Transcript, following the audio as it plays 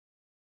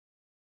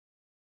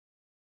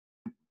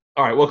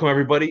All right, welcome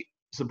everybody.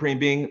 Supreme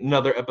Being,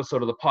 another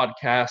episode of the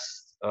podcast.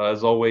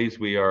 As always,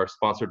 we are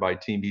sponsored by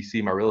Team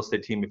BC, my real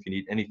estate team. If you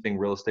need anything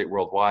real estate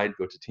worldwide,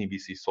 go to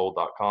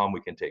teambcsold.com.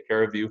 We can take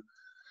care of you.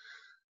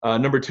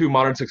 Number two,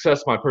 Modern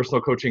Success, my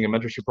personal coaching and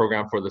mentorship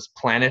program for this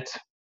planet.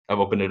 I've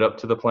opened it up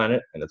to the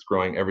planet, and it's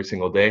growing every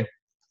single day.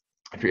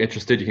 If you're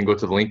interested, you can go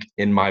to the link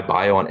in my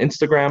bio on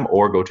Instagram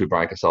or go to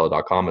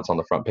briancasella.com. It's on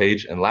the front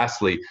page. And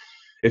lastly,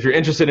 if you're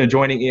interested in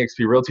joining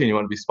eXp Realty and you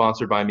want to be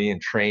sponsored by me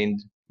and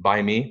trained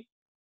by me,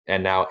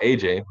 and now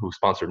AJ, who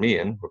sponsored me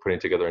in, we're putting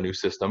together a new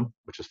system,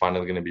 which is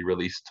finally going to be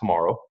released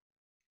tomorrow.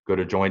 Go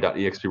to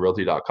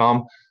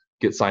join.exprealty.com,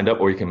 get signed up,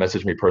 or you can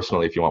message me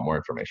personally if you want more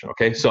information.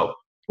 Okay, so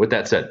with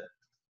that said,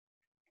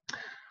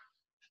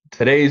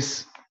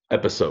 today's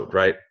episode,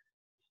 right?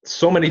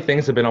 So many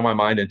things have been on my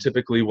mind, and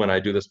typically when I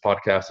do this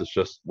podcast, it's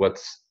just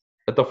what's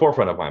at the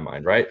forefront of my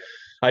mind, right?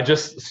 I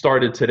just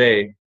started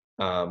today.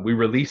 We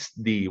released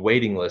the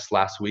waiting list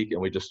last week, and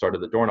we just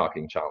started the door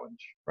knocking challenge,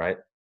 right?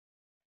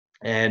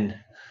 And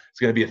it's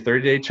going to be a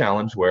 30-day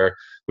challenge where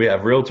we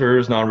have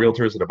realtors,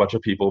 non-realtors, and a bunch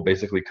of people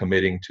basically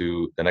committing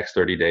to the next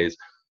 30 days,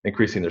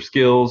 increasing their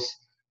skills,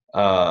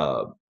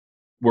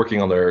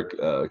 working on their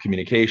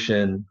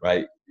communication,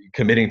 right?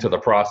 Committing to the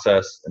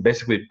process, and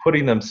basically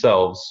putting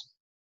themselves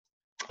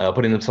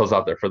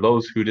out there. For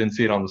those who didn't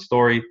see it on the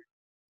story,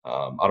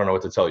 I don't know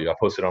what to tell you. I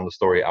posted on the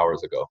story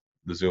hours ago,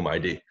 the Zoom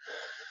ID.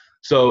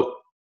 So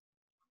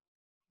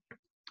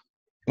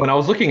when I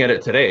was looking at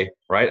it today,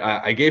 right,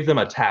 I gave them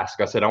a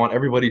task. I said, I want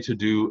everybody to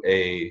do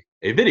a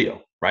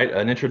video, right,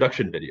 an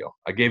introduction video.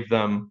 I gave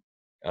them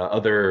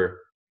other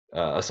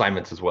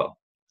assignments as well.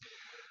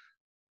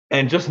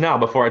 And just now,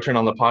 before I turn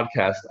on the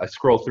podcast, I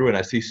scroll through and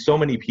I see so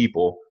many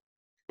people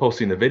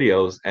posting the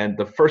videos. And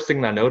the first thing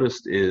that I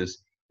noticed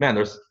is, man,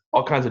 there's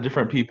all kinds of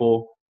different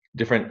people,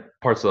 different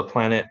parts of the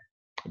planet,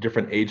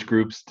 different age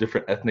groups,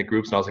 different ethnic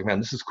groups. And I was like, man,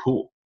 this is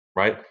cool,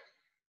 right?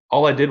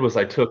 All I did was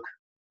I took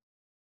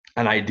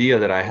an idea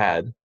that I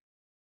had,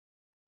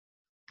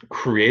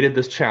 created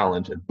this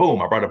challenge, and boom,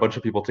 I brought a bunch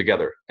of people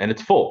together, and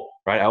it's full,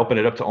 right? I opened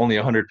it up to only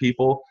 100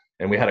 people,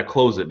 and we had to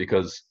close it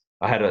because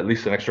I had at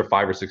least an extra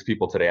 5 or 6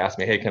 people today ask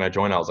me, hey, can I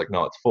join? I was like,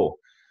 no, it's full.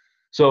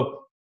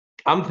 So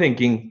I'm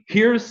thinking,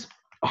 here's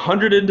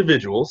 100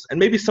 individuals, and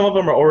maybe some of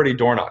them are already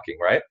door knocking,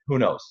 right? Who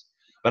knows?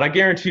 But I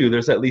guarantee you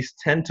there's at least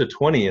 10 to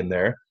 20 in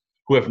there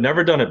who have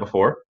never done it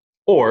before,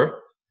 or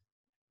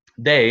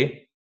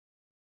they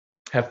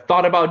have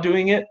thought about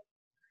doing it,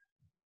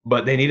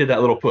 but they needed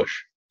that little push.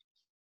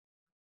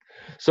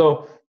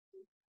 So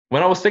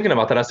when I was thinking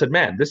about that, I said,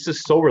 man, this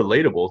is so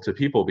relatable to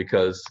people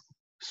because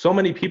so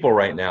many people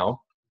right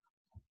now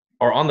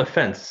are on the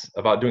fence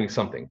about doing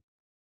something.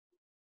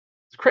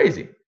 It's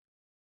crazy,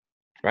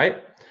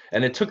 right?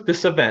 And it took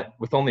this event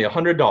with only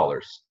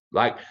 $100.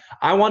 Like,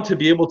 I want to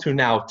be able to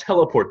now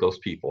teleport those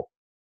people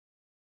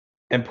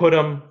and put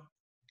them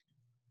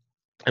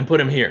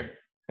here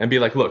and be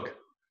like, look,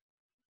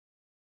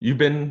 I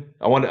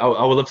would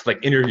love to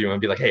like interview them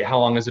and be like, hey, how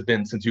long has it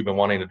been since you've been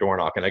wanting to door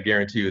knock? And I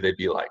guarantee you they'd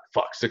be like,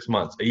 fuck, 6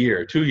 months, a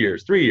year, 2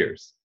 years, 3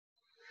 years.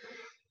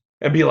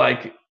 And be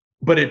like,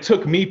 but it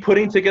took me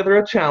putting together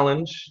a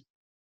challenge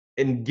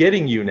and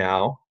getting you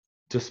now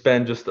to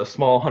spend just a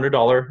small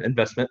 $100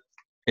 investment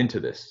into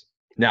this.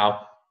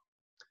 Now,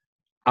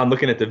 I'm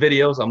looking at the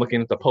videos, I'm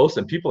looking at the posts,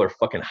 and people are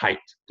fucking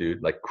hyped,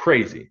 dude, like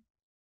crazy.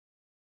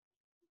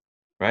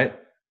 Right?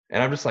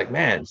 And I'm just like,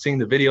 man, seeing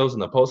the videos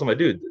and the posts, I'm like,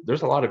 dude,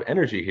 there's a lot of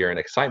energy here and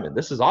excitement.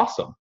 This is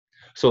awesome.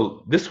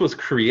 So this was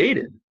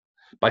created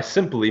by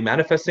simply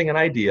manifesting an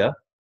idea,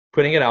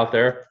 putting it out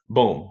there,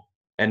 boom.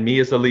 And me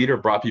as a leader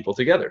brought people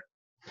together.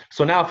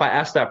 So now if I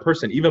ask that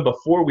person, even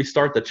before we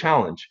start the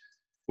challenge,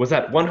 was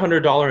that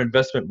 $100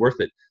 investment worth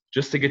it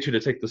just to get you to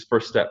take this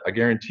first step? I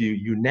guarantee you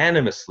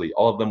unanimously,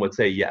 all of them would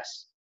say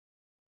yes.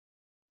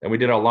 And we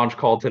did our launch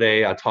call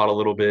today. I taught a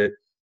little bit,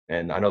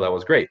 and I know that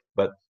was great.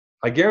 But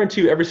I guarantee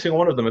you every single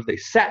one of them, if they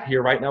sat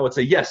here right now, would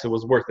say, yes, it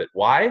was worth it.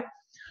 Why?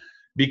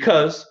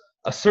 Because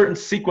a certain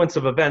sequence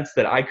of events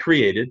that I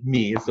created,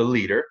 me as the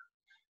leader,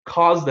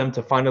 caused them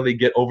to finally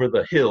get over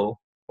the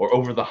hill or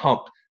over the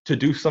hump to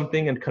do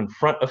something and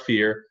confront a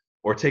fear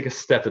or take a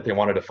step that they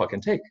wanted to fucking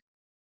take.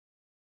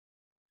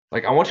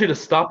 Like, I want you to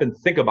stop and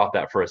think about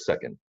that for a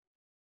second.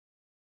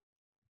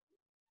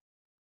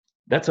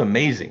 That's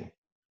amazing.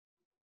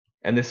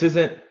 And this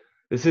isn't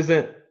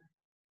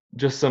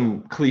just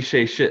some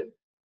cliche shit,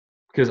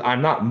 because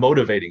I'm not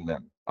motivating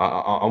them.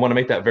 I want to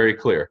make that very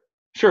clear.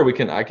 Sure,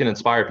 I can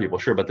inspire people,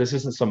 sure, but this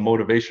isn't some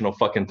motivational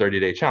fucking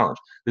 30-day challenge.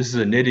 This is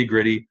a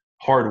nitty-gritty,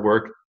 hard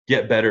work,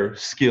 get better,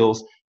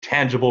 skills,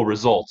 tangible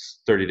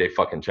results 30-day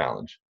fucking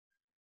challenge.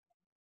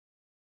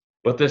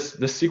 But this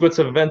sequence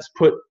of events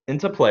put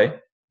into play,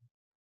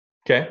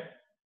 okay,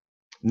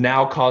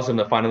 now cause them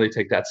to finally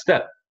take that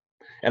step.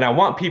 And I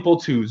want people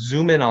to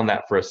zoom in on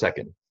that for a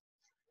second,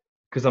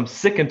 because I'm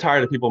sick and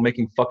tired of people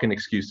making fucking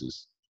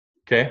excuses,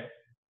 okay?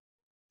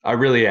 I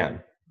really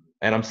am.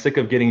 And I'm sick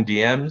of getting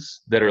DMs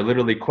that are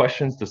literally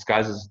questions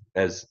disguised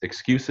as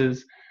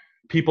excuses.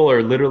 People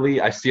are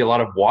literally, I see a lot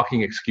of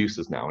walking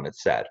excuses now, and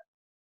it's sad.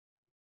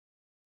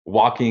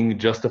 walking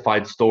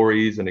justified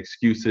stories and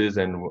excuses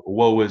and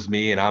woe is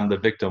me and I'm the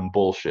victim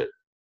bullshit.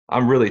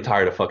 I'm really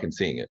tired of fucking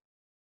seeing it.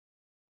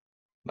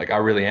 Like, I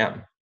really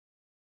am.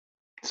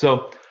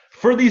 So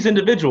for these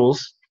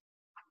individuals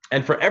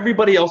and for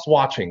everybody else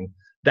watching,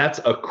 that's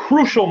a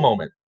crucial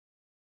moment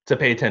to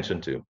pay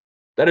attention to.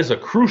 That is a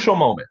crucial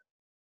moment.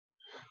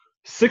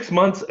 6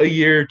 months, a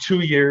year,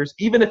 2 years,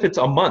 even if it's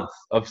a month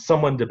of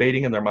someone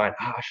debating in their mind,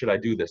 should I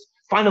do this?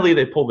 Finally,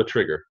 they pull the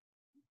trigger.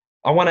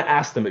 I want to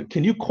ask them,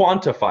 can you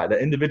quantify the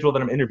individual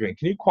that I'm interviewing?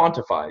 Can you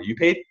quantify? You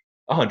paid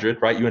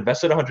 100, right? You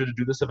invested 100 to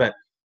do this event.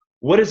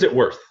 What is it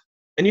worth?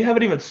 And you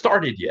haven't even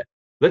started yet.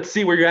 Let's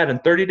see where you're at in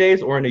 30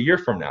 days or in a year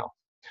from now.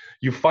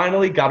 You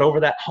finally got over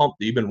that hump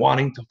that you've been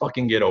wanting to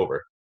fucking get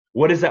over.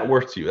 What is that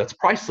worth to you? That's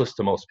priceless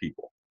to most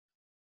people.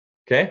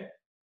 Okay?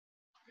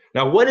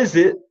 Now, what is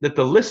it that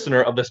the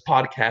listener of this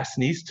podcast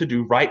needs to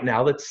do right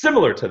now that's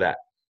similar to that?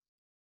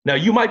 Now,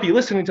 you might be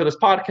listening to this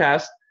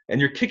podcast and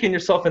you're kicking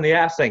yourself in the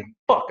ass saying,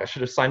 fuck, I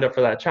should have signed up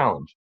for that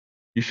challenge.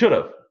 You should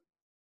have.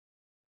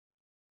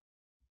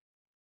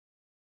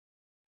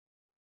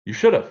 You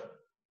should have.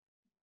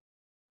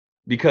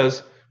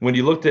 Because when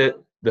you looked at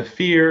the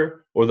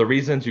fear or the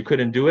reasons you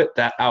couldn't do it,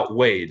 that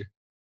outweighed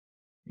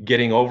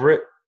getting over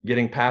it,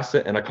 getting past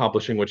it, and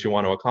accomplishing what you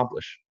want to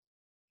accomplish.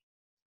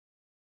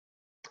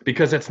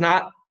 Because it's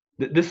not,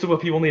 this is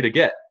what people need to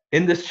get.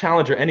 In this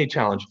challenge or any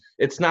challenge,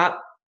 it's not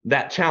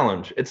that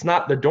challenge. It's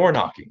not the door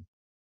knocking.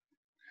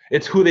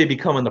 It's who they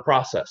become in the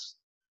process.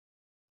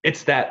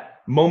 It's that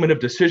moment of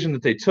decision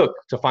that they took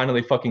to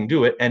finally fucking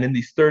do it. And in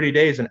these 30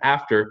 days and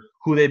after,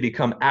 who they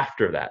become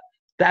after that.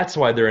 That's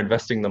why they're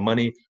investing the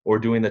money or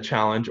doing the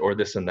challenge or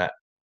this and that.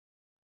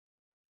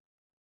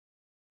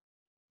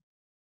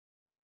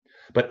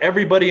 But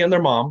everybody and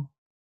their mom,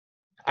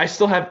 I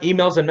still have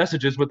emails and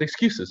messages with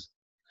excuses.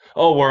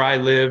 Oh, where I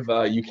live,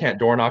 you can't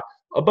door knock.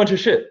 A bunch of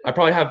shit. I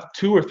probably have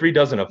 2 or 3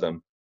 dozen of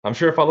them. I'm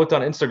sure if I looked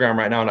on Instagram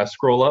right now and I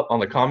scroll up on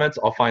the comments,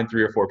 I'll find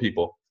 3 or 4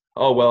 people.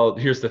 Oh, well,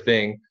 here's the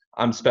thing.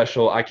 I'm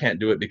special. I can't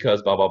do it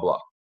because blah, blah, blah.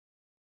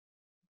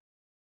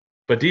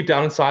 But deep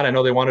down inside, I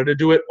know they wanted to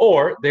do it,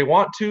 or they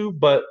want to,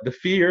 but the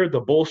fear, the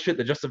bullshit,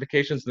 the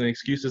justifications, and the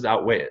excuses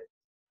outweigh it.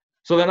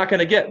 So they're not going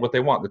to get what they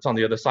want that's on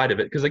the other side of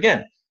it. Because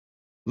again,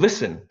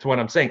 listen to what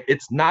I'm saying.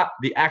 It's not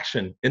the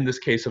action in this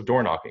case of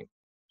door knocking.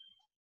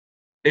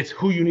 It's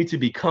who you need to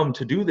become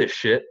to do this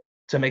shit,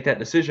 to make that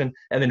decision,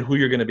 and then who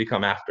you're going to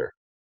become after.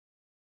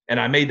 And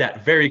I made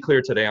that very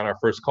clear today on our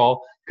first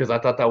call because I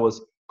thought that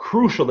was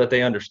crucial that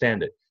they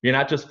understand it. You're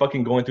not just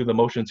fucking going through the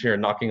motions here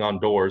and knocking on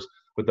doors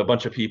with a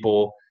bunch of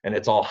people and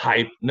it's all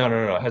hype.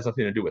 No. It has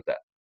nothing to do with that.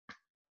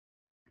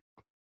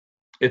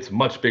 It's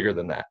much bigger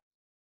than that.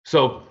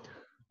 So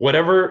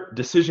whatever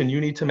decision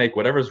you need to make,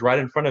 whatever's right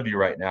in front of you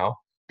right now,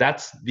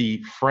 that's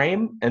the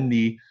frame and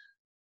the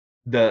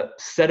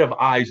set of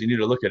eyes you need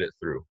to look at it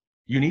through.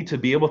 You need to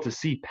be able to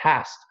see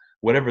past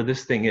whatever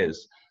this thing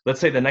is. Let's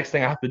say the next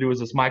thing I have to do is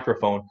this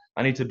microphone.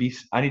 I need to be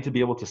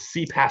able to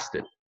see past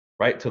it,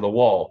 right? To the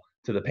wall,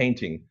 to the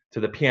painting, to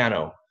the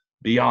piano,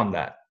 beyond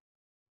that.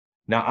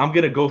 Now I'm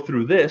going to go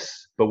through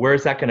this, but where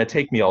is that going to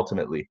take me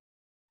ultimately?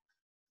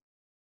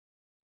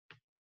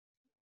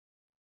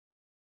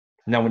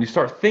 Now, when you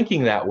start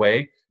thinking that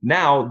way,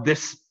 now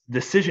this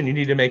decision you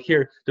need to make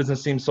here doesn't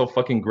seem so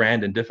fucking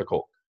grand and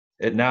difficult.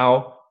 It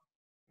now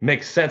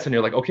makes sense, and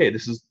you're like, okay,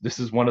 this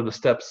is one of the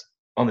steps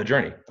on the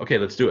journey. Okay,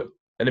 let's do it.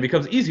 And it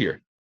becomes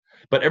easier.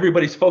 But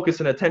everybody's focus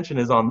and attention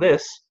is on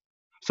this,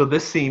 so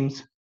this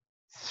seems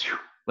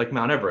like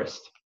Mount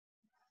Everest.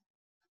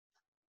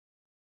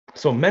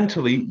 So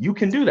mentally, you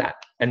can do that.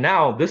 And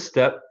now this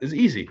step is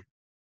easy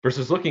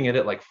versus looking at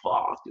it like,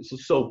 fuck, this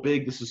is so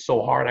big, this is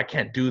so hard, I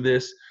can't do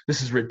this,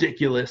 this is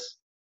ridiculous.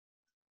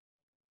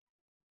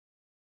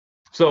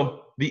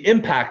 So the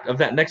impact of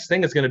that next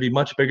thing is going to be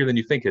much bigger than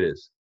you think it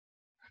is.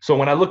 So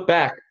when I look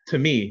back to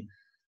me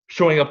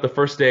showing up the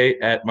first day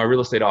at my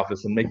real estate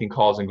office and making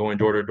calls and going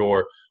door to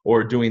door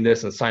or doing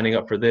this and signing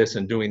up for this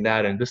and doing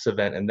that and this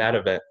event and that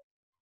event,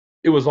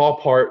 it was all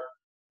part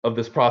of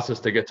this process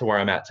to get to where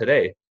I'm at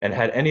today. And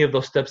had any of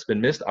those steps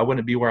been missed, I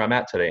wouldn't be where I'm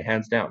at today,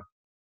 hands down.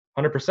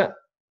 100%.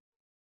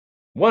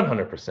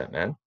 100%,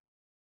 man.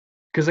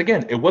 Because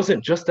again, it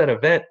wasn't just that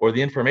event or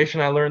the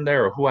information I learned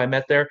there or who I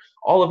met there.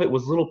 All of it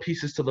was little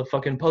pieces to the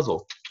fucking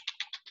puzzle.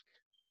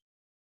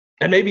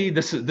 And maybe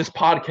this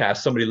podcast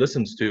somebody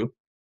listens to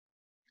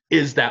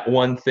is that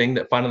one thing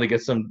that finally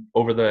gets them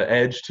over the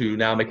edge to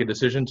now make a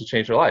decision to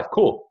change their life.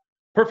 Cool.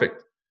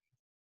 Perfect.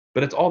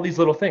 But it's all these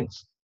little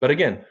things. But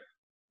again,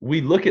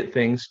 we look at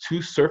things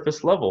too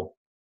surface level.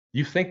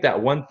 You think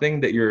that one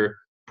thing that you're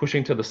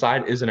pushing to the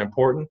side isn't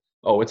important.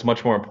 Oh, it's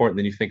much more important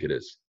than you think it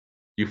is.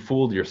 You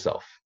fooled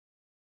yourself.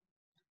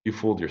 You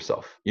fooled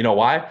yourself. You know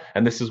why?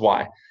 And this is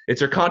why.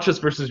 It's your conscious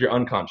versus your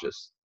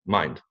unconscious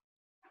mind.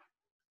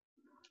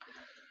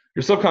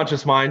 Your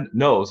subconscious mind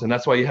knows, and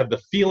that's why you have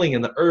the feeling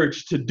and the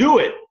urge to do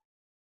it.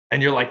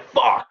 And you're like,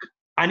 fuck,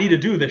 I need to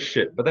do this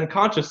shit. But then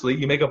consciously,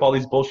 you make up all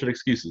these bullshit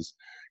excuses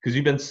because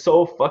you've been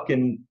so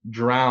fucking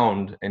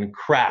drowned in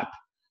crap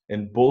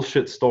and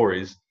bullshit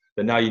stories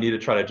that now you need to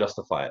try to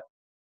justify it.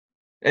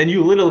 And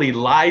you literally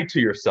lie to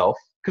yourself,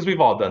 because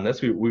we've all done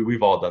this.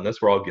 We've all done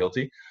this. We're all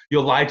guilty.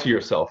 You'll lie to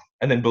yourself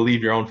and then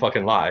believe your own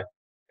fucking lie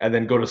and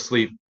then go to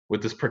sleep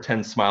with this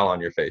pretend smile on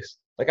your face.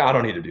 Like, I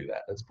don't need to do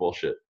that. That's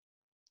bullshit.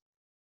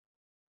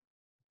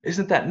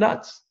 Isn't that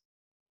nuts?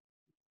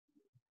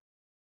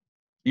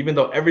 Even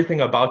though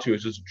everything about you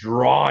is just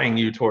drawing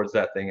you towards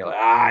that thing. You're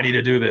like, I need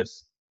to do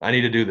this. I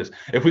need to do this.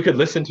 If we could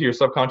listen to your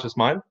subconscious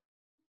mind,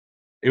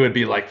 it would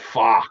be like,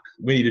 fuck,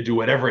 we need to do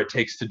whatever it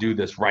takes to do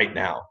this right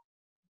now.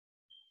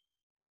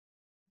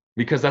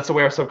 Because that's the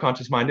way our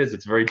subconscious mind is.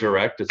 It's very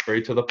direct. It's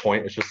very to the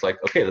point. It's just like,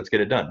 okay, let's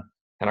get it done.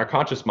 And our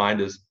conscious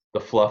mind is the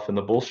fluff and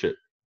the bullshit.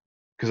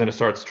 Because then it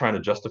starts trying to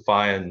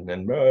justify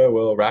and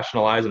well,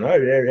 rationalize and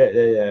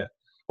yeah.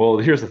 Well,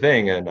 here's the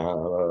thing, and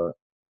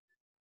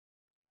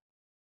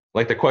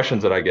like the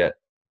questions that I get,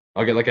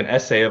 I'll get like an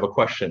essay of a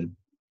question,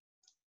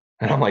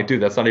 and I'm like,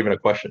 dude, that's not even a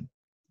question.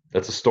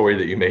 That's a story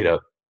that you made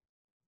up.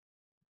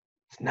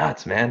 It's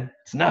nuts, man.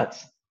 It's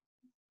nuts.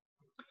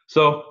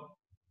 So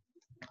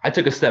I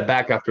took a step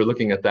back after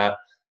looking at that.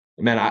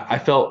 Man, I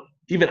felt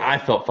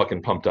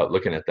fucking pumped up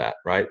looking at that,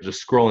 right?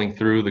 Just scrolling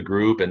through the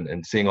group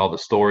and seeing all the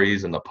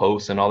stories and the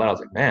posts and all that. I was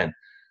like, man,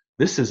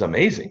 this is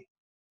amazing.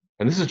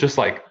 And this is just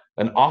like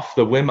an off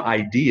the whim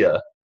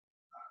idea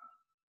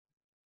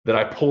that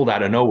I pulled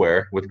out of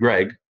nowhere with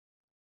Greg,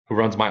 who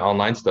runs my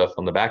online stuff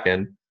on the back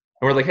end. And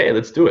we're like, hey,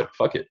 let's do it.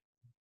 Fuck it.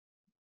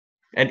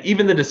 And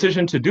even the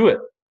decision to do it,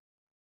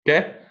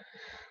 okay?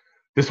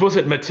 This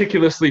wasn't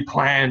meticulously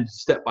planned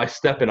step by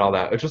step and all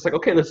that. It's just like,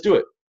 okay, let's do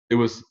it. It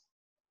was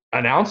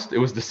announced, it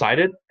was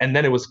decided, and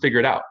then it was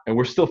figured out. And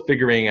we're still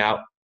figuring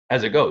out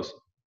as it goes.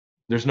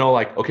 There's no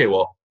like, okay,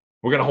 well,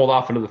 we're going to hold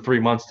off another 3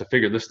 months to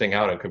figure this thing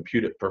out and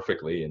compute it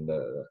perfectly. And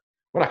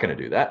we're not going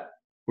to do that.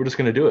 We're just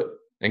going to do it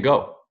and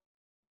go.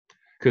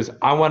 Because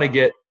I want to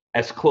get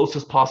as close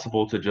as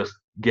possible to just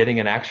getting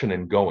in action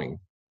and going.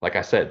 Like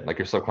I said, like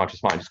your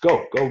subconscious mind, just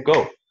go, go,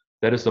 go.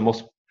 That is the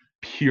most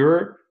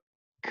pure,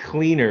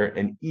 cleaner,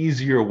 and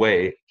easier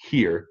way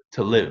here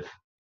to live.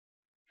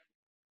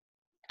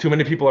 Too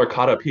many people are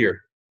caught up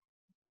here,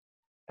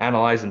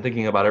 analyzing,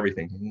 thinking about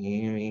everything.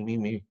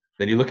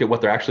 Then you look at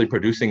what they're actually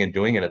producing and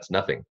doing, and it's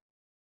nothing.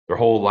 Their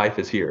whole life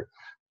is here.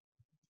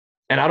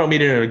 And I don't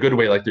mean it in a good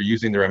way, like they're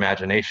using their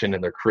imagination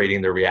and they're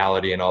creating their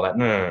reality and all that.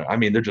 No. I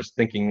mean, they're just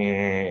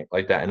thinking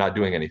like that and not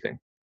doing anything.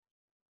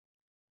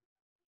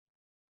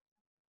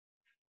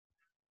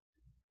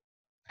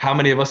 How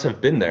many of us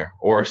have been there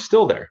or are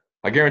still there?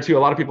 I guarantee you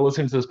a lot of people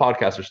listening to this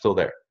podcast are still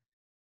there.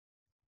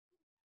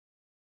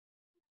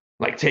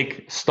 Like,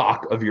 take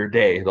stock of your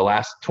day, the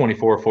last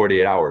 24 or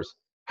 48 hours.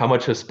 How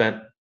much has spent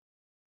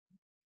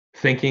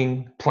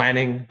thinking,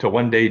 planning to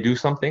one day do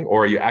something,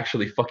 or are you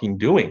actually fucking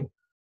doing?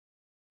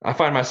 I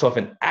find myself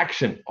in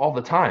action all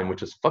the time,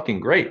 which is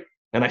fucking great.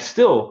 And I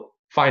still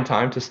find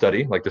time to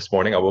study. Like this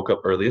morning, I woke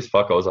up early as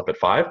fuck. I was up at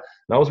 5 and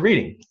I was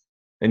reading.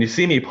 And you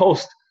see me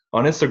post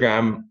on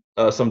Instagram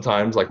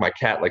sometimes, like my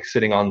cat, like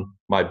sitting on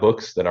my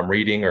books that I'm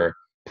reading or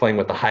playing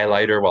with the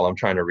highlighter while I'm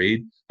trying to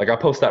read. Like, I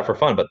post that for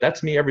fun, but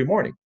that's me every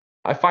morning.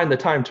 I find the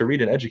time to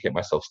read and educate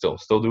myself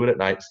still do it at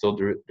night, still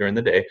do it during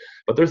the day.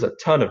 But there's a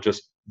ton of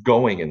just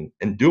going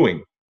and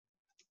doing.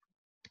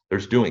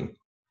 There's doing.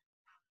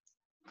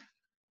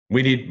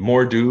 We need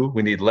more do.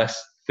 We need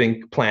less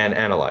think, plan,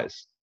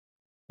 analyze.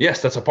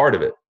 Yes, that's a part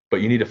of it,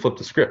 but you need to flip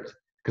the script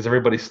because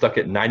everybody's stuck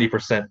at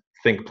 90%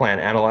 think, plan,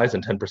 analyze,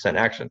 and 10%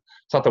 action.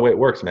 It's not the way it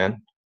works,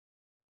 man.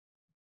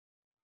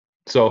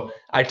 So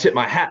I tip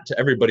my hat to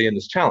everybody in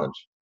this challenge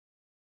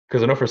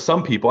because I know for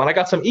some people, and I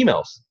got some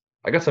emails.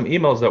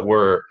 That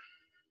were,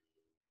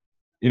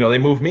 they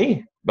moved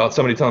me about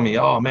somebody telling me,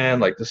 oh man,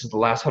 like this is the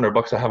last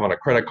 $100 I have on a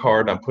credit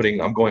card. I'm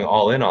going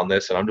all in on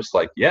this. And I'm just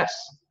like, yes,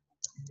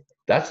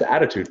 that's the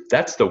attitude.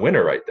 That's the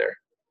winner right there.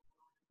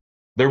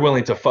 They're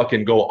willing to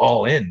fucking go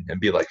all in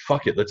and be like,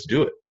 fuck it, let's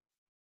do it.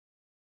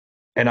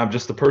 And I'm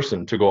just the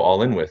person to go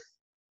all in with.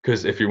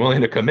 Because if you're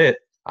willing to commit,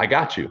 I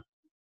got you.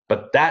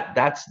 But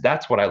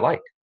that's what I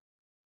like.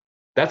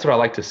 That's what I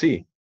like to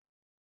see.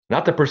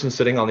 Not the person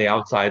sitting on the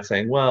outside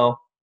saying, well,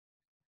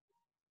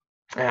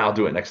 I'll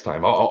do it next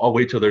time. I'll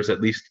wait till there's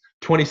at least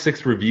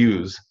 26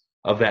 reviews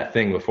of that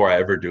thing before I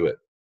ever do it.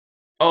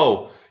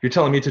 Oh, you're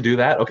telling me to do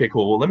that? Okay,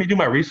 cool. Well, let me do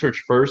my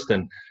research first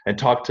and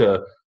talk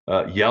to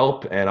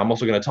Yelp, and I'm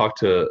also going to talk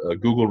to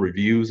Google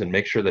reviews and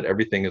make sure that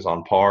everything is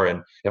on par.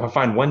 And if I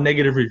find one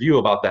negative review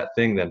about that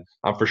thing, then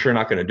I'm for sure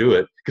not going to do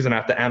it because then I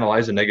have to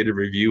analyze a negative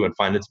review and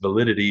find its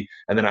validity,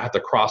 and then I have to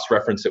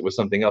cross-reference it with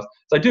something else.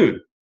 It's like, dude,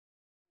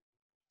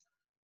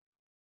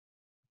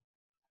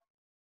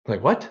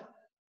 like what?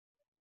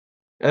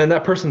 And then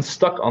that person's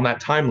stuck on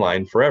that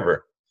timeline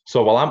forever.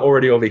 So while I'm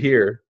already over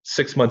here,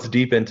 6 months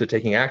deep into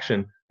taking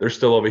action, they're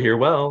still over here.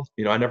 Well,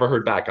 I never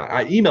heard back.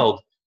 I emailed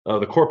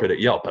the corporate at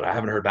Yelp, but I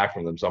haven't heard back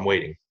from them, so I'm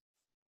waiting.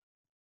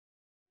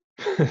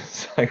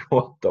 It's like,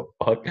 what the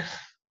fuck?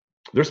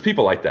 There's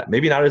people like that.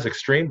 Maybe not as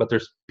extreme, but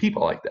there's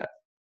people like that.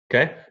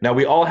 Okay. Now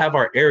we all have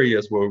our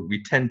areas where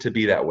we tend to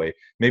be that way.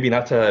 Maybe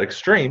not to that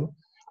extreme.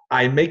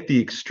 I make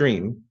the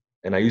extreme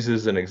And I use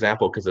this as an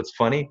example because it's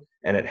funny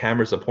and it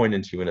hammers a point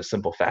into you in a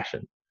simple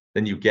fashion.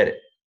 Then you get it.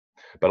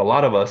 But a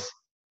lot of us,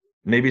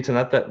 maybe it's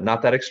not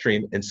that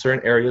extreme, in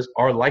certain areas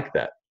are like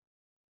that.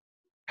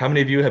 How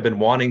many of you have been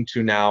wanting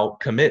to now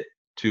commit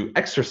to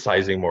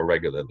exercising more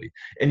regularly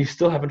and you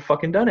still haven't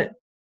fucking done it?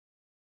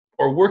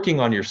 Or working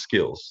on your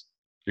skills,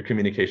 your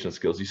communication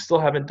skills, you still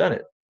haven't done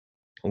it.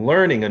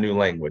 Learning a new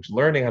language,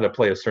 learning how to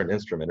play a certain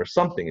instrument or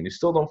something, and you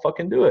still don't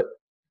fucking do it.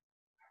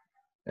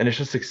 And it's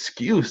just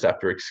excuse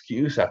after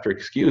excuse after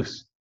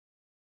excuse.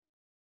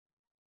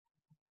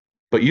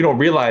 But you don't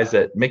realize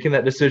that making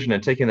that decision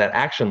and taking that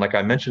action, like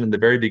I mentioned in the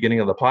very beginning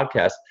of the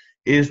podcast,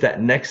 is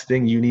that next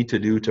thing you need to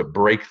do to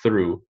break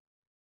through.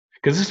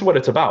 Because this is what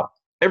it's about.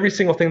 Every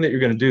single thing that you're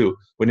going to do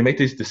when you make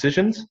these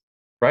decisions,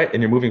 right,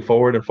 and you're moving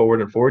forward and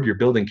forward and forward, you're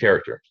building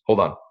character. Hold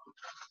on.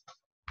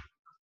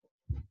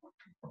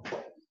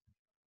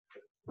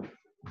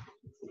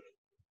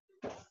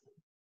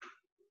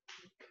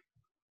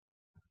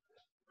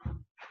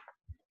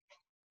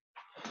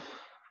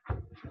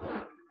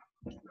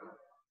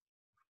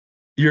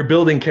 You're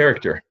building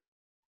character,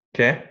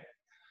 okay?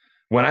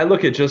 When I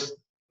look at just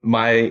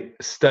my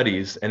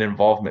studies and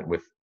involvement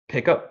with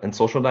pickup and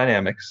social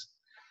dynamics,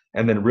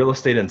 and then real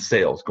estate and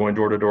sales, going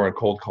door to door and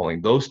cold calling,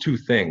 those two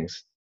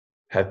things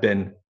have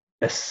been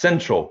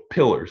essential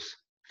pillars,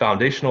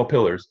 foundational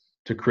pillars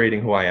to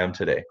creating who I am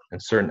today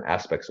and certain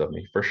aspects of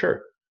me, for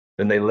sure.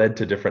 Then they led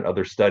to different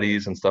other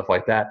studies and stuff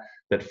like that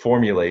that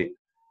formulate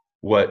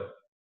what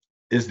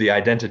is the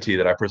identity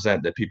that I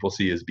present that people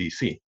see as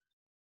BC.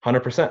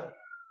 100%.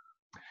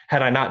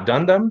 Had I not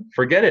done them,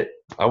 forget it.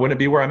 I wouldn't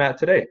be where I'm at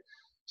today.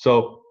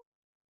 So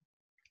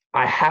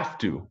I have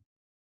to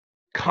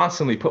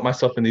constantly put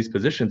myself in these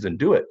positions and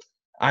do it.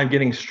 I'm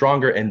getting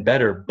stronger and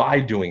better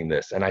by doing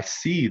this, and I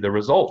see the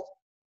result.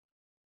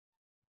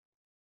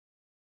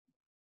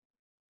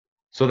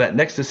 So that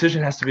next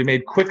decision has to be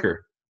made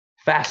quicker,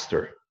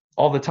 faster,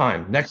 all the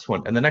time. Next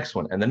one, and the next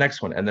one, and the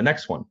next one, and the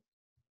next one.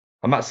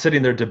 I'm not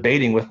sitting there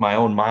debating with my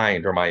own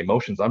mind or my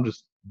emotions. I'm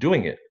just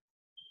doing it.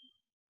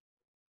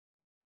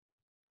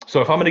 So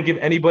if I'm going to give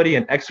anybody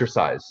an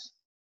exercise,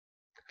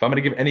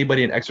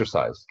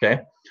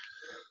 okay,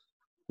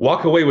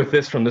 walk away with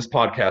this from this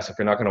podcast if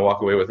you're not going to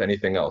walk away with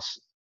anything else.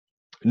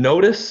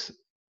 Notice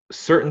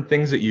certain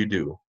things that you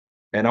do.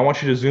 And I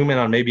want you to zoom in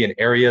on maybe an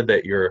area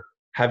that you're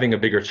having a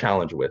bigger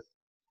challenge with.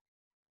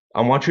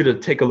 I want you to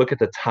take a look at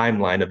the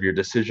timeline of your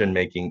decision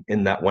making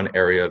in that one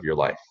area of your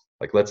life.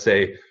 Like, let's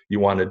say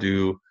you want to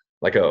do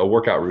like a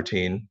workout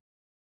routine,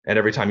 and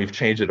every time you've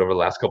changed it over the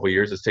last couple of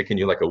years, it's taken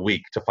you like a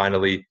week to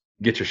finally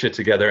get your shit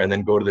together and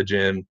then go to the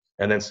gym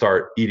and then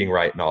start eating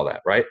right and all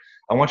that, right?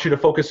 I want you to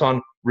focus on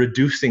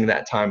reducing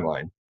that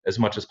timeline as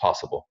much as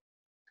possible.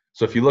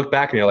 So if you look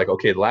back and you're like,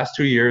 okay, the last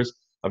 2 years,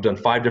 I've done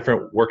 5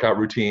 different workout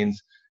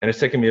routines, and it's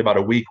taken me about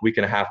a week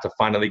and a half to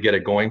finally get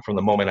it going from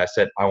the moment I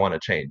said, I want to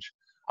change.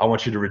 I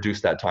want you to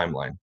reduce that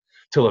timeline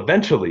till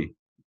eventually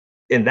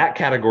in that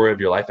category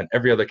of your life and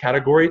every other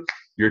category,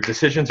 your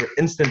decisions are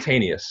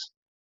instantaneous.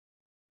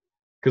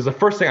 Because the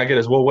first thing I get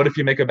is, well, what if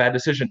you make a bad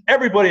decision?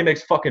 Everybody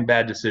makes fucking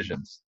bad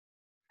decisions.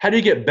 How do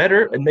you get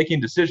better at making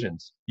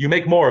decisions? You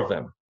make more of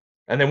them.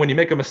 And then when you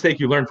make a mistake,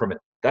 you learn from it.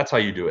 That's how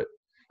you do it.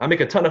 I make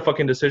a ton of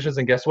fucking decisions,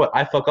 and guess what?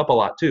 I fuck up a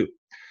lot too.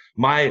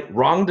 My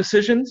wrong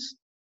decisions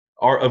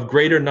are of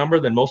greater number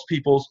than most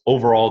people's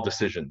overall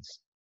decisions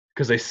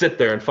because they sit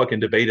there and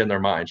fucking debate in their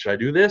mind. Should I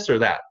do this or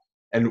that?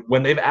 And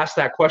when they've asked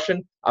that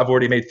question, I've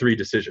already made 3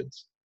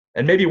 decisions.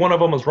 And maybe one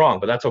of them was wrong,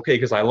 but that's okay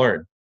because I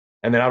learned.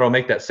 And then I don't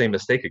make that same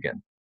mistake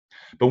again.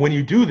 But when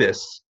you do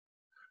this,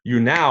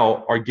 you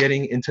now are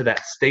getting into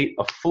that state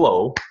of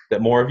flow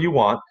that more of you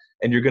want,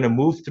 and you're going to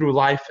move through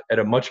life at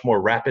a much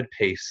more rapid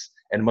pace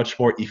and much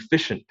more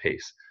efficient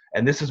pace.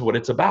 And this is what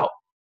it's about.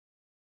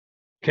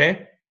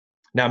 Okay?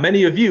 Now,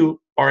 many of you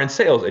are in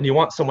sales and you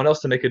want someone else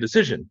to make a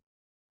decision.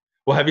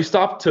 Well, have you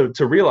stopped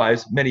to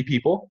realize, many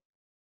people,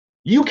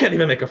 you can't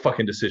even make a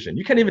fucking decision.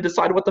 You can't even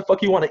decide what the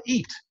fuck you want to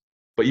eat.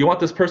 But you want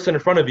this person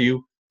in front of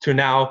you to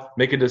now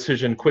make a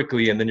decision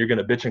quickly, and then you're going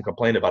to bitch and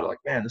complain about it. Like,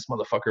 man, this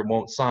motherfucker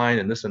won't sign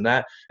and this and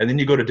that. And then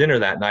you go to dinner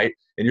that night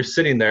and you're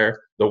sitting there,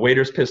 the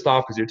waiter's pissed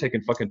off because you're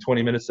taking fucking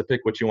 20 minutes to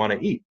pick what you want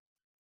to eat.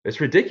 It's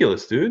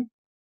ridiculous, dude.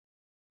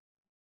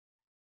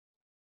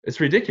 It's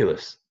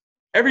ridiculous.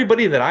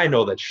 Everybody that I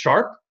know that's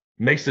sharp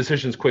makes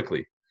decisions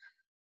quickly.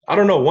 I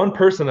don't know one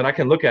person that I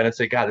can look at and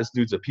say, God, this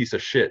dude's a piece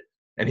of shit,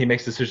 and he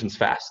makes decisions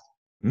fast.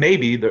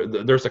 Maybe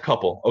there's a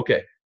couple.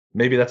 Okay,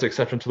 maybe that's an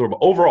exception to the rule.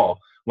 But overall,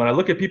 when I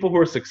look at people who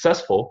are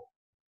successful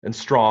and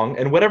strong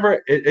and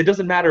whatever, it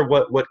doesn't matter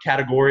what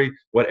category,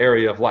 what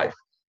area of life.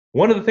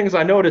 One of the things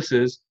I notice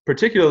is,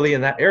 particularly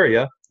in that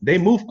area, they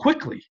move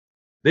quickly.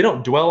 They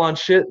don't dwell on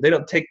shit. They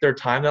don't take their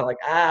time. They're like,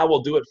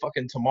 we'll do it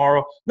fucking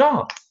tomorrow.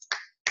 No.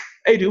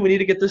 Hey, dude, we need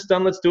to get this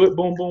done. Let's do it.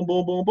 Boom, boom,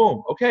 boom, boom,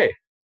 boom. Okay.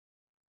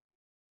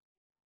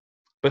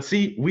 But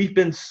see, we've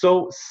been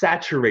so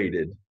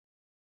saturated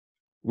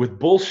with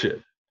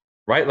bullshit,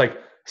 right? Like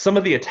some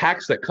of the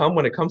attacks that come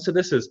when it comes to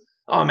this is,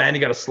 oh man,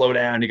 you got to slow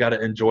down. You got to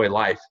enjoy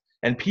life.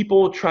 And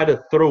people try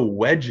to throw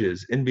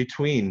wedges in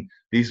between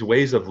these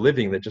ways of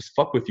living that just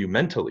fuck with you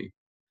mentally.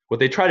 What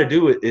they try to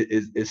do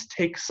is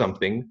take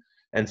something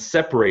and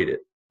separate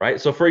it,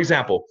 right? So, for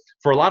example,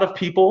 for a lot of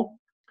people,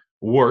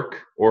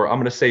 work, or I'm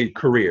going to say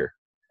career,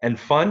 and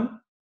fun,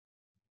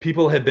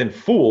 people have been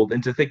fooled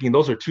into thinking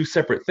those are two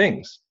separate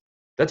things.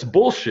 That's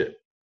bullshit.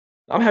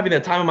 I'm having the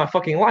time of my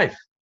fucking life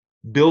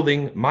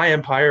building my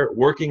empire,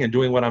 working and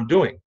doing what I'm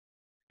doing.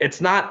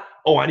 It's not,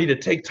 oh, I need to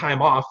take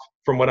time off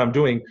from what I'm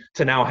doing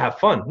to now have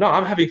fun. No,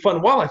 I'm having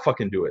fun while I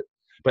fucking do it.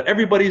 But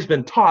everybody's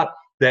been taught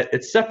that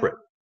it's separate.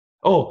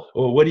 Oh,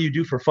 well, what do you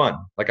do for fun?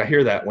 Like I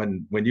hear that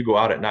when you go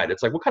out at night.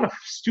 It's like, what kind of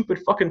stupid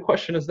fucking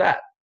question is that?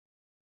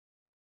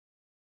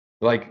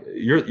 Like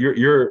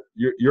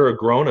you're a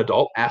grown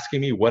adult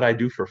asking me what I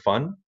do for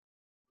fun.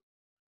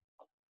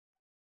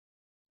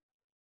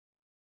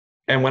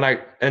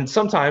 And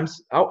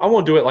sometimes I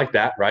won't do it like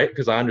that, right?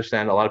 Because I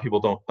understand a lot of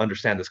people don't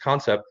understand this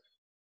concept.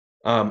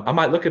 I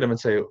might look at them and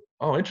say,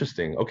 "Oh,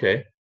 interesting.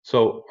 Okay,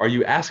 so are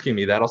you asking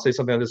me that?" I'll say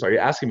something like this: "Are you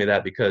asking me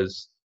that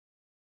because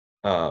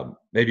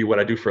maybe what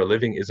I do for a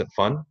living isn't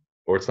fun,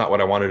 or it's not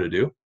what I wanted to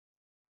do?"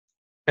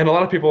 And a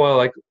lot of people are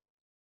like,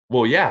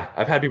 "Well, yeah."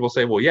 I've had people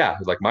say, "Well, yeah,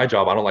 it's like my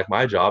job. I don't like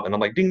my job," and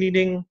I'm like, "Ding, ding,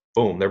 ding,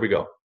 boom, there we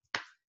go.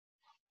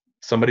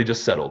 Somebody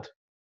just settled."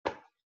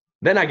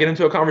 Then I get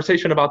into a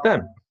conversation about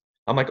them.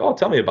 I'm like, "Oh,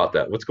 tell me about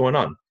that. What's going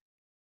on?"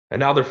 And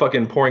now they're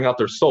fucking pouring out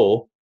their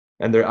soul,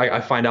 and I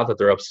find out that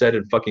they're upset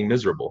and fucking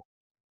miserable.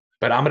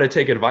 But I'm going to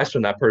take advice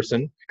from that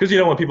person because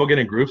when people get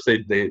in groups,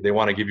 they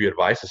want to give you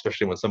advice,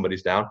 especially when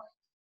somebody's down.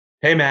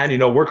 Hey man,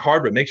 work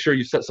hard, but make sure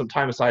you set some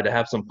time aside to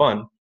have some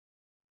fun.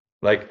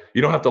 Like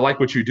you don't have to like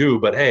what you do,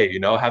 but hey,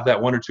 have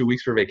that 1 or 2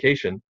 weeks for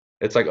vacation.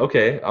 It's like,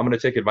 okay, I'm going to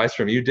take advice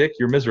from you, Dick.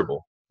 You're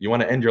miserable. You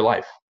want to end your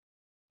life.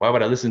 Why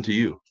would I listen to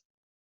you?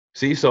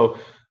 See, so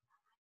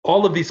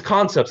all of these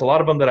concepts, a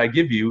lot of them that I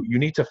give you, you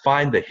need to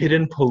find the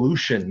hidden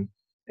pollution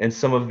in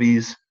some of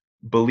these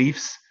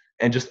beliefs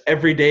and just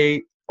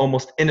everyday,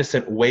 almost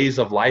innocent ways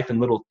of life and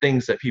little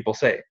things that people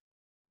say.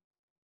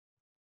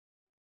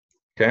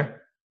 Okay.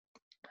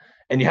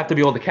 And you have to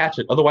be able to catch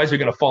it. Otherwise, you're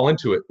going to fall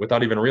into it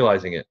without even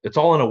realizing it. It's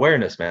all an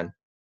awareness, man.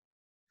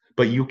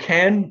 But you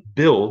can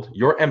build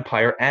your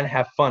empire and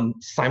have fun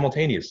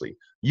simultaneously.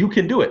 You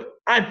can do it.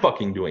 I'm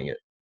fucking doing it.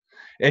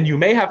 And you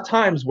may have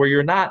times where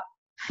you're not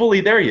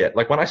fully there yet.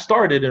 Like when I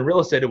started in real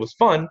estate, it was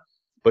fun,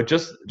 but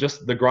just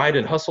the grind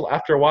and hustle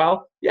after a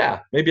while, yeah,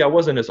 maybe I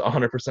wasn't as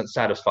 100%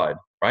 satisfied,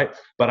 right?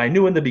 But I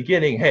knew in the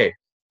beginning, hey,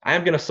 I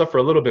am going to suffer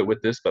a little bit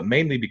with this, but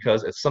mainly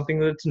because it's something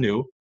that's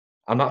new.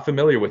 I'm not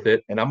familiar with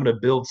it, and I'm going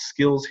to build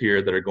skills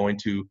here that are going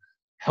to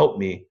help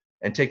me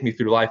and take me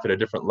through life at a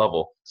different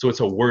level. So it's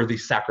a worthy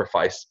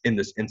sacrifice in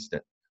this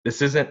instant.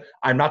 This isn't,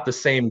 I'm not the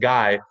same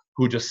guy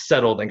who just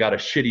settled and got a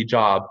shitty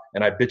job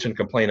and I bitch and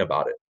complain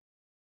about it.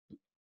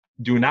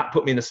 Do not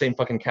put me in the same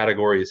fucking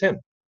category as him.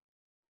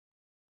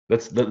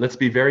 Let's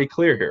be very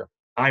clear here.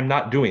 I'm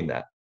not doing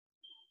that.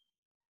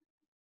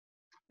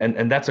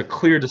 And that's a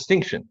clear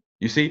distinction,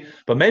 you see?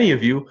 But many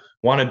of you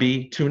want to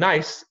be too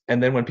nice,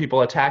 and then when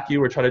people attack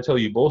you or try to tell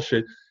you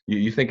bullshit,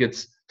 you think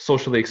it's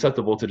socially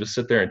acceptable to just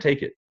sit there and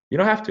take it. You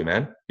don't have to,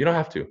 man. You don't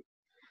have to.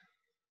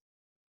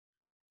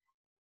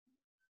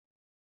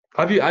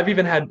 I've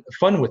even had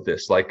fun with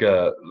this. Like,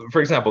 for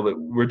example,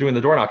 we're doing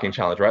the door knocking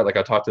challenge, right? Like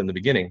I talked in the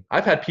beginning.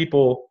 I've had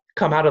people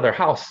come out of their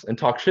house and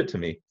talk shit to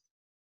me,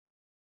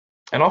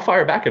 and I'll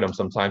fire back at them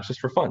sometimes just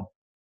for fun.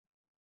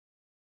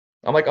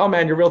 I'm like, oh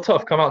man, you're real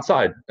tough. Come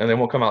outside. And they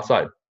won't come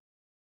outside.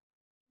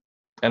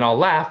 And I'll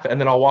laugh and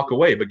then I'll walk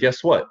away. But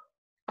guess what?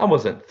 I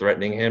wasn't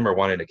threatening him or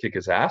wanting to kick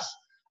his ass.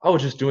 I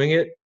was just doing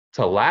it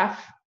to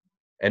laugh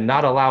and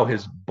not allow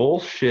his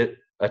bullshit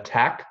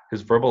attack,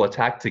 his verbal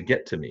attack to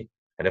get to me.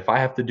 And if I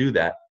have to do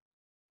that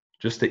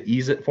just to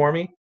ease it for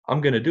me,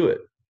 I'm going to do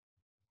it.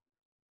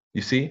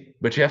 You see?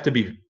 But you have to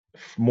be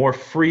more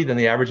free than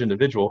the average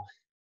individual.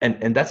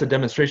 And that's a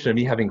demonstration of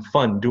me having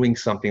fun doing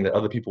something that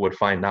other people would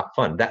find not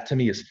fun. That to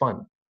me is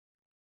fun.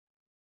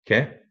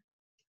 Okay?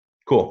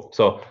 Cool.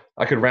 So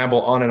I could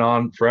ramble on and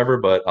on forever,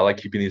 but I like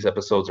keeping these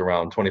episodes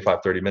around 25,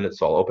 30 minutes.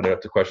 So I'll open it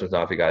up to questions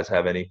now if you guys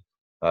have any.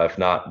 If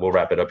not, we'll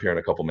wrap it up here in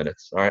a couple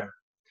minutes. All right.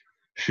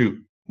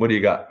 Shoot. What do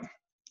you got?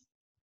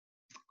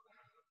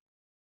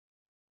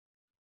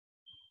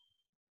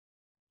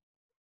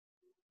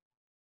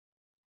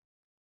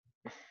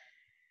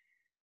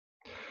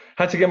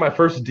 Had to get my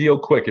first deal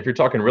quick. If you're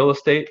talking real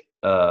estate,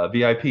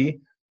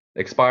 VIP,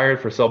 expired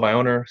for sell by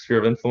owner, sphere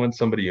of influence,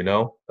 somebody you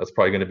know, that's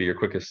probably going to be your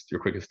quickest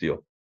deal.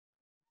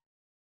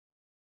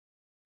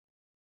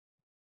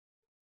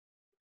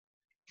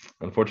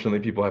 Unfortunately,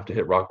 people have to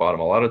hit rock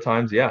bottom a lot of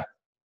times. Yeah,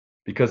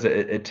 because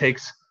it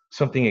takes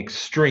something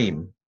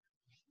extreme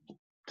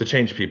to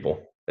change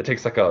people. It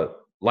takes like a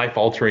life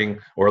altering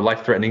or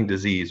life threatening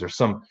disease or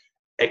some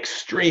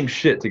extreme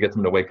shit to get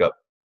them to wake up.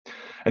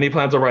 Any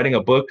plans on writing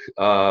a book?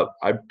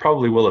 I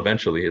probably will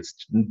eventually. It's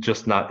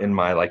just not in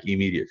my like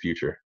immediate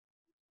future.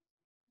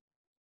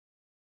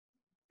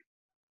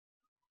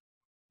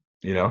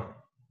 You know.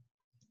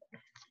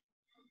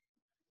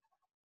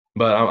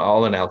 but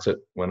I'll announce it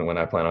when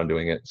I plan on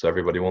doing it, so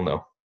everybody will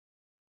know.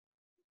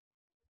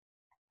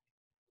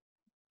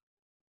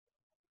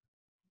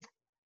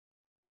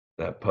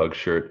 That pug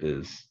shirt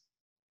is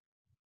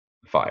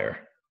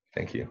fire.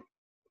 Thank you.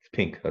 It's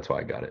pink. That's why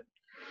I got it.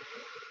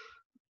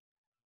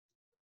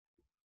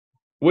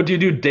 What do you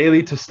do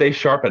daily to stay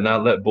sharp and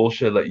not let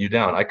bullshit let you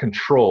down? I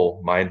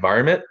control my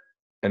environment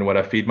and what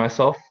I feed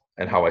myself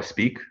and how I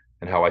speak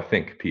and how I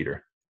think,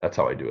 Peter. That's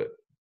how I do it.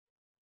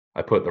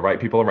 I put the right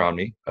people around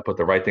me. I put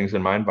the right things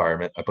in my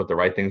environment. I put the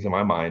right things in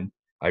my mind.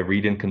 I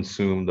read and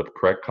consume the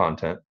correct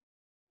content.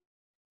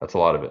 That's a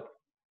lot of it.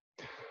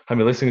 How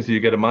many listings do you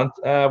get a month?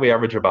 We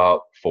average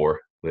about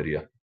 4,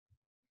 Lydia.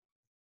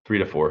 3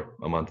 to 4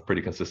 a month,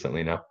 pretty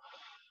consistently now.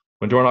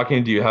 When door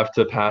knocking, do you have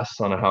to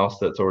pass on a house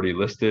that's already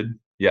listed?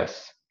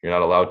 Yes. You're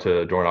not allowed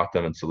to door knock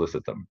them and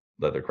solicit them,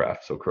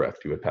 Leathercraft. So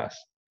correct, you would pass.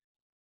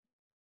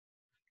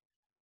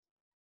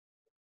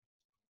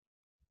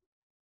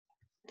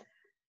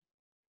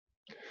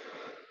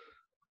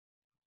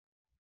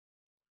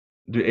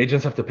 Do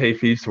agents have to pay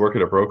fees to work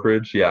at a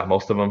brokerage? Yeah,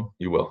 most of them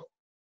you will.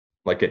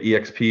 Like at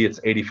EXP, it's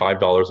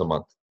 $85 a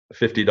month,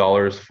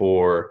 $50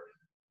 for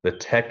the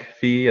tech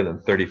fee, and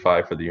then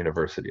 35 for the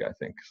university, I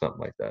think, something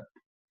like that.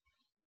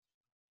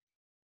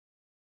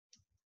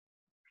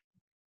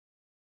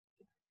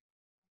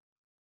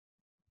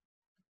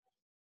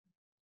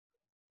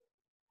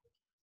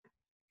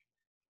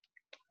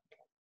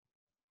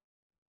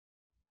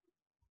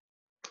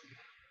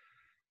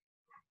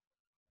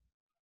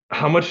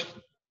 How much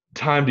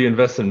time do you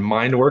invest in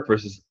mind work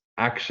versus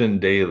action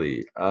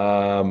daily?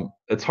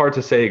 It's hard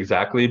to say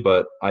exactly,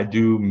 but I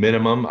do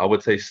minimum, I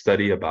would say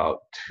study about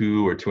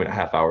 2 or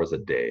 2.5 hours a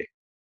day.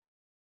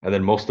 And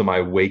then most of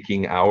my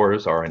waking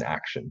hours are in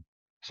action.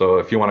 So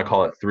if you want to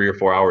call it 3 or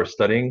 4 hours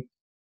studying,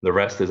 the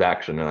rest is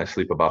action. And I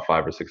sleep about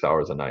 5 or 6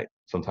 hours a night,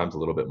 sometimes a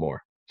little bit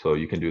more. So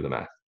you can do the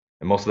math.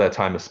 And most of that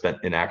time is spent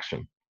in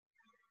action.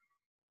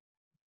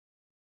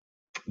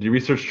 Do you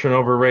research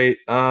turnover rate?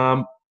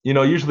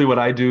 Usually what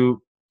I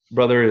do,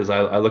 brother, is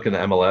I look in the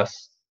MLS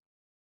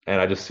and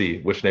I just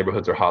see which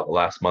neighborhoods are hot the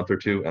last month or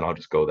two, and I'll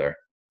just go there,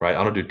 right?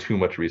 I don't do too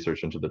much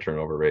research into the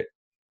turnover rate.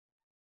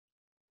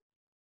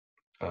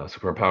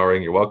 Super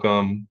empowering. You're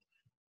welcome.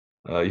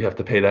 You have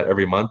to pay that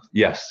every month.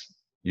 Yes,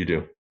 you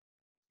do.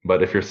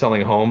 But if you're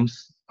selling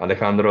homes,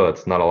 Alejandro,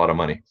 that's not a lot of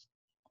money,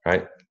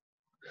 right?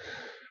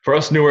 For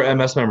us newer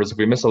MS members, if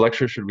we miss a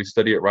lecture, should we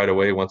study it right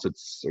away once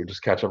it's, or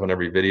just catch up on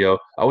every video?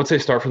 I would say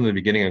start from the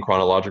beginning in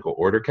chronological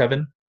order,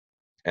 Kevin,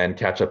 and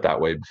catch up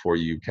that way before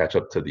you catch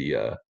up to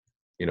the,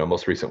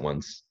 most recent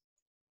ones,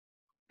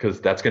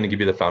 because that's going to give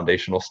you the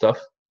foundational stuff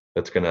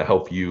that's going to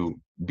help you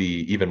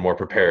be even more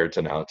prepared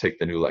to now take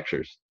the new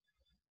lectures.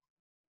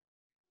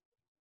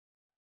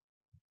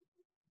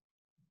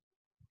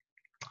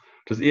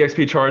 Does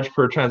EXP charge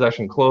per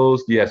transaction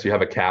closed? Yes, you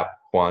have a cap,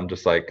 Juan,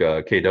 just like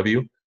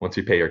KW. Once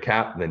you pay your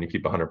cap, then you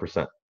keep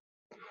 100%.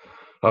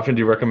 How often do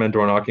you recommend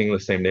door knocking in the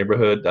same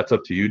neighborhood? That's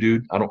up to you,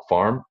 dude. I don't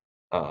farm.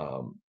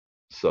 Um,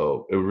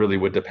 so it really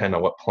would depend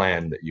on what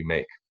plan that you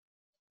make.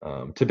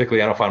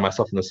 Typically, I don't find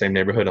myself in the same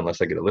neighborhood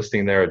unless I get a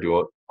listing there, I do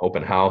an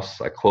open house,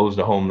 I closed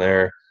a home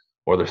there,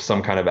 or there's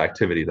some kind of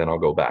activity, then I'll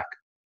go back.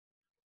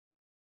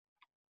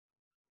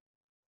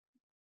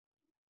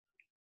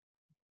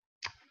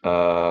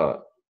 Uh,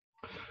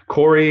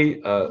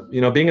 Corey,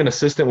 being an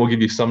assistant will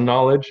give you some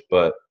knowledge,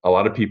 but a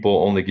lot of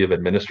people only give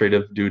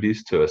administrative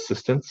duties to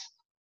assistants.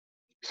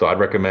 So I'd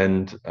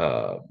recommend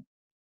that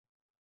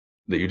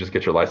you just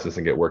get your license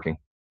and get working.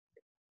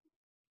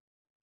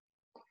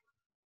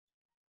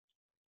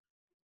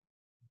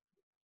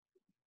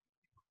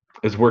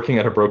 Is working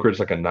at a brokerage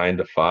like a 9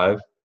 to 5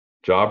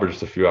 job or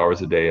just a few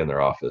hours a day in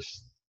their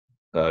office?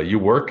 You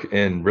work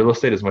in real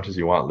estate as much as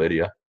you want,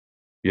 Lydia.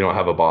 You don't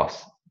have a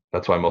boss.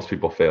 That's why most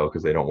people fail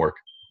because they don't work.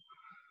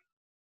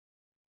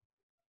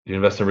 Do you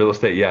invest in real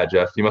estate? Yeah,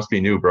 Jeff. You must be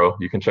new, bro.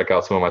 You can check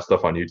out some of my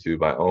stuff on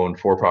YouTube. I own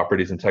 4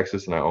 properties in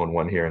Texas and I own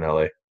 1 here in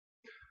LA.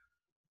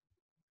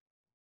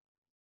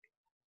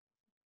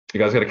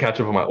 You guys got to catch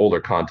up on my older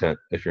content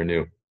if you're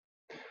new.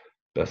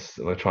 Best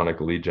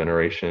electronic lead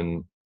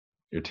generation.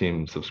 Your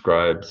team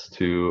subscribes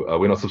to.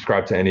 We don't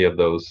subscribe to any of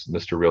those,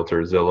 Mr.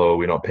 Realtor, Zillow.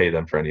 We don't pay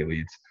them for any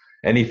leads.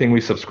 Anything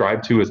we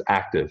subscribe to is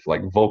active,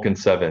 like Vulcan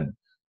 7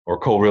 or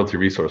Cole Realty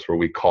Resource, where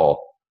we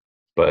call.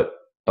 But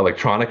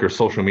electronic or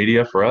social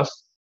media for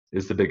us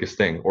is the biggest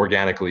thing.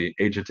 Organically,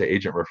 agent to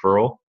agent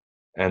referral.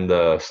 And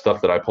the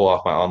stuff that I pull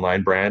off my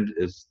online brand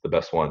is the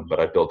best one. But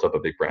I built up a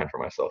big brand for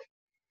myself.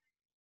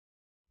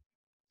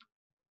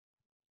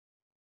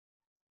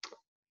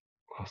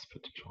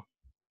 Hospital.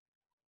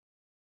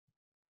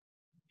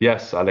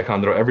 Yes,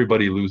 Alejandro,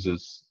 everybody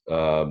loses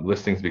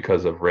listings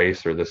because of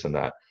race or this and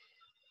that.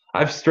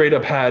 I've straight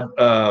up had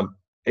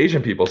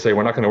Asian people say,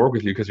 we're not going to work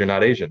with you because you're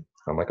not Asian.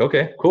 I'm like,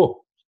 okay,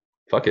 cool.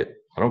 Fuck it.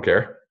 I don't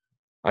care.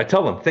 I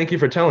tell them, thank you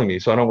for telling me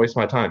so I don't waste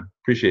my time.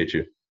 Appreciate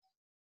you.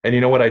 And you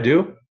know what I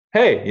do?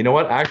 Hey, you know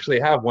what? I actually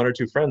have 1 or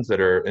 2 friends that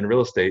are in real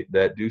estate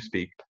that do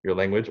speak your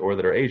language or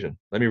that are Asian.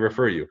 Let me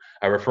refer you.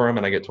 I refer them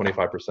and I get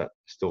 25%.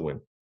 Still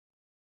win.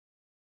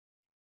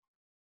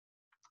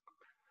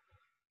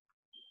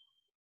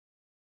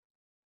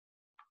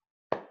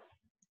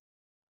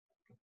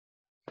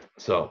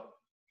 So,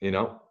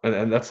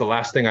 and that's the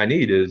last thing I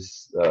need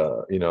is,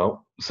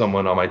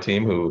 someone on my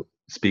team who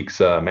speaks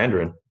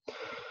Mandarin.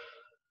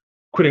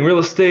 Quitting real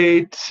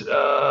estate?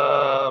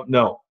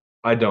 No,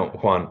 I don't,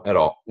 Juan, at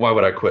all. Why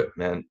would I quit,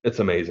 man? It's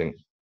amazing.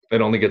 It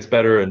only gets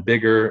better and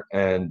bigger.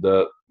 And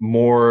the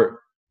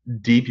more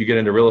deep you get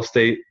into real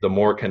estate, the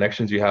more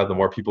connections you have, the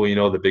more people you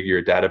know, the bigger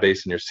your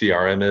database and your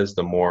CRM is,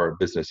 the more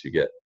business you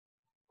get.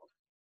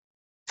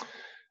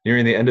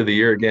 Nearing the end of the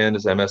year again,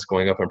 is MS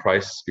going up in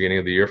price beginning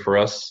of the year for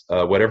us?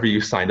 Whatever you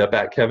signed up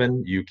at,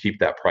 Kevin, you keep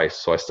that price.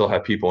 So I still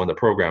have people in the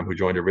program who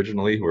joined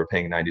originally who are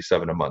paying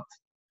 $97 a month.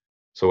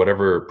 So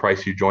whatever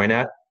price you join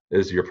at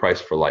is your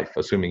price for life,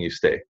 assuming you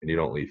stay and you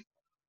don't leave.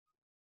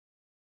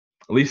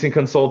 Leasing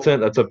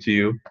consultant, that's up to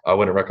you. I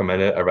wouldn't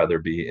recommend it. I'd rather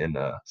be in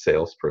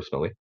sales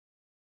personally.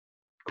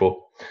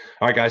 Cool.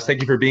 All right, guys,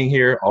 thank you for being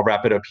here. I'll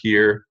wrap it up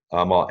here.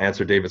 I'll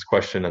answer David's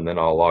question and then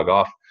I'll log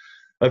off.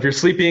 If you're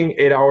sleeping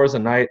 8 hours a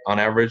night on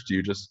average, do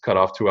you just cut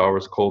off 2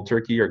 hours cold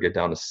turkey or get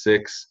down to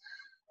 6?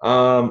 It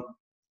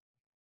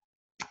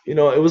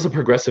was a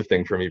progressive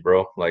thing for me,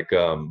 bro. Like,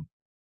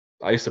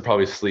 I used to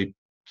probably sleep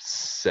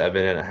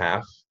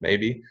 7.5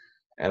 maybe,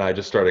 and I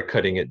just started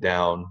cutting it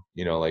down,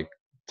 like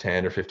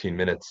 10 or 15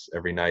 minutes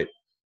every night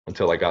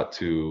until I got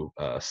to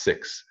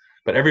 6.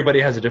 But everybody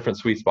has a different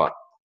sweet spot,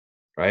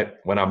 right?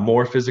 When I'm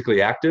more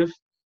physically active,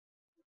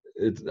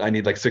 I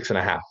need like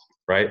 6.5,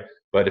 right?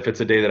 But if it's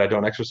a day that I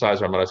don't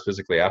exercise or I'm not as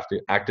physically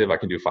active, I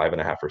can do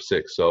 5.5 or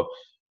 6. So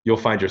you'll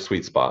find your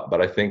sweet spot.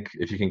 But I think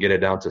if you can get it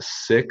down to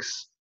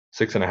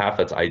 6.5,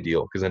 that's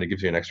ideal, because then it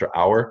gives you an extra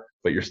hour,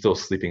 but you're still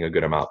sleeping a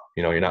good amount.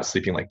 You're not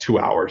sleeping like 2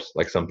 hours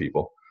like some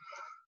people.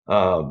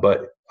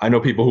 But I know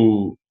people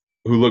who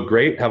look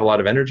great, have a lot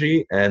of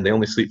energy, and they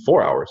only sleep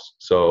 4 hours.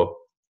 So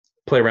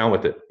play around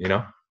with it,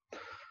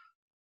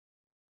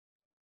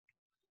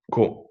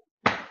 Cool.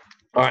 All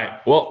right.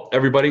 Well,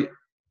 everybody,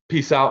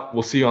 peace out.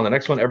 We'll see you on the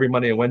next one. Every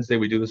Monday and Wednesday,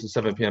 we do this at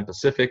 7 p.m.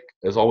 Pacific.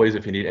 As always,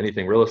 if you need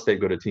anything real estate,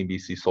 go to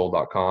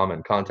teambcsold.com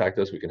and contact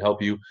us. We can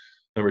help you.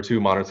 Number 2,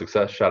 Modern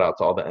Success. Shout out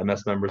to all the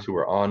MS members who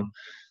are on.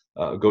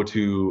 Go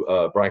to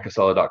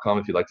briancasella.com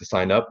if you'd like to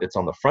sign up. It's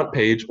on the front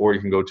page, or you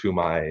can go to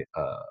my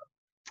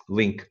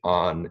link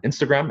on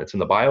Instagram. It's in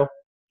the bio.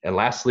 And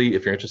lastly,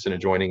 if you're interested in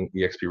joining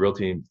eXp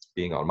Realty,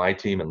 being on my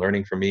team and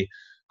learning from me,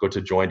 go to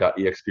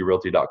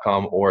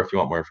join.exprealty.com, or if you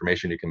want more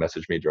information, you can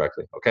message me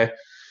directly. Okay.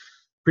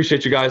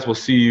 Appreciate you guys. We'll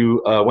see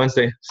you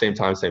Wednesday, same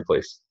time, same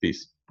place.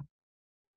 Peace.